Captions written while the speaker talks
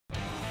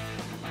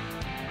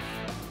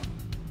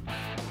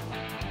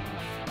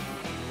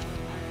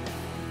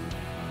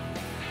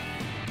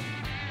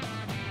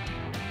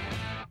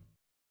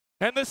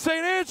And the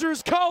St.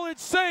 Andrews College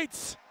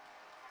Saints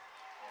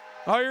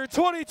are your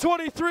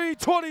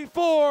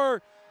 2023-24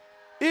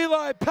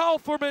 Eli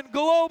Palfreyman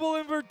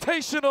Global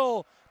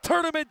Invitational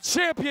Tournament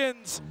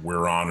champions.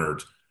 We're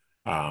honored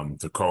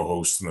to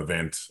co-host an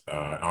event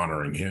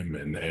honoring him,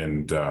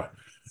 and I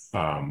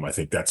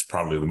think that's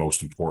probably the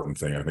most important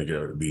thing. I think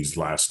these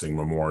lasting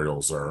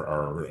memorials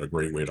are a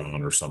great way to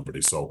honor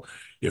somebody. So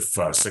if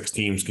 6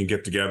 teams can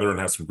get together and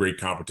have some great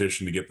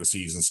competition to get the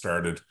season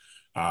started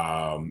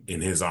in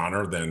his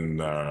honor, then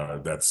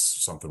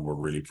that's something we're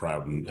really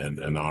proud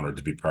and honored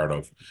to be part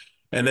of.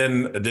 And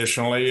then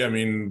additionally, I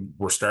mean,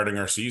 we're starting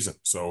our season.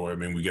 So, I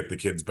mean, we get the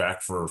kids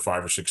back for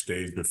 5 or 6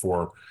 days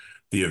before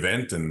the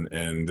event.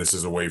 And this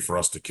is a way for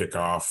us to kick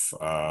off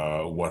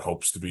what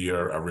hopes to be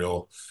a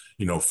real,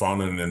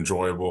 fun and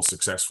enjoyable,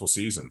 successful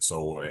season.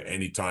 So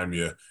anytime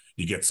you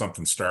get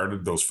something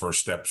started, those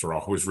first steps are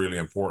always really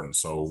important.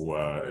 So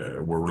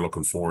we're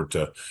looking forward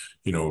to,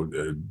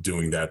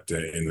 doing that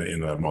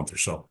in a month or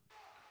so.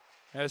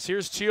 As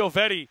here's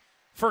Giovetti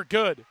for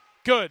good.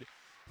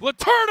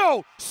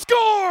 Letourneau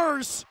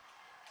scores!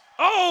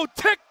 Oh,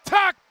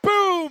 tick-tock,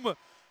 boom!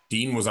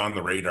 Dean was on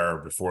the radar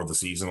before the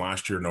season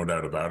last year, no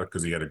doubt about it,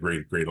 because he had a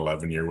great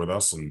 11 year with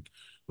us and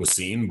was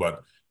seen.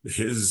 But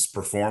his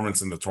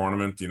performance in the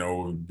tournament,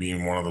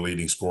 being one of the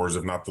leading scorers,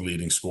 if not the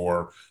leading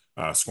scorer,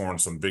 scoring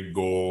some big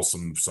goals,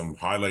 some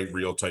highlight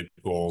reel type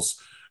goals.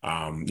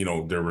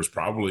 There was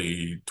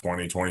probably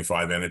 20,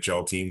 25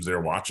 NHL teams there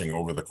watching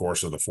over the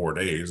course of the 4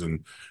 days.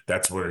 And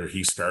that's where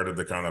he started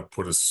to kind of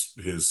put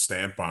his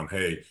stamp on,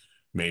 hey,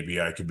 maybe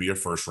I could be a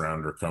first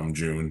rounder come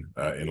June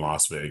in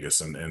Las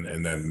Vegas. And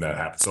then that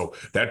happened. So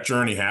that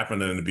journey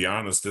happened. And to be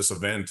honest, this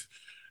event,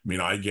 I mean,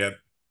 I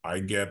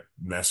get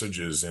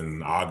messages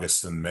in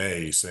August and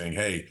May saying,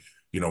 hey,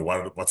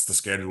 what's the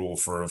schedule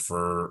for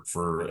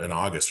in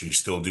August? Are you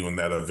still doing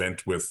that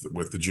event with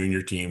the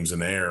junior teams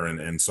in Ayr?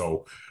 And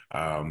so,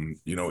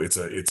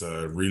 it's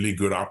a really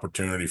good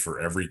opportunity for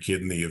every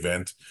kid in the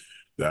event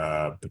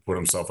to put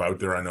himself out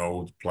there. I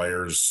know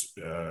players,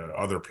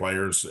 other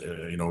players,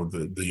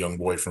 the young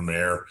boy from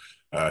Ayr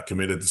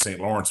committed to St.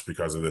 Lawrence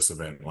because of this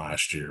event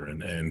last year,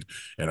 and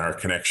our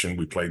connection.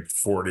 We played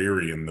Fort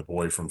Erie, and the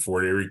boy from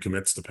Fort Erie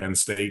commits to Penn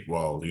State.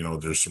 Well,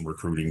 there's some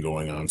recruiting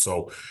going on,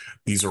 so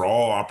these are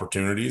all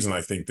opportunities, and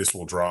I think this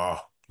will draw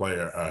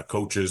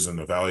coaches and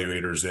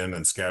evaluators in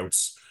and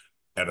scouts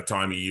at a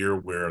time of year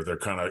where they're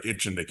kind of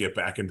itching to get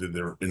back into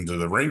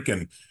the rink,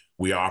 and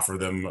we offer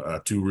them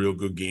 2 real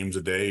good games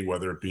a day,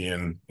 whether it be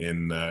in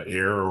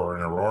Ayr or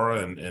in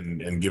Aurora,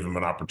 and give them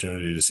an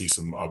opportunity to see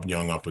some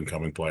young up and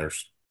coming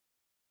players.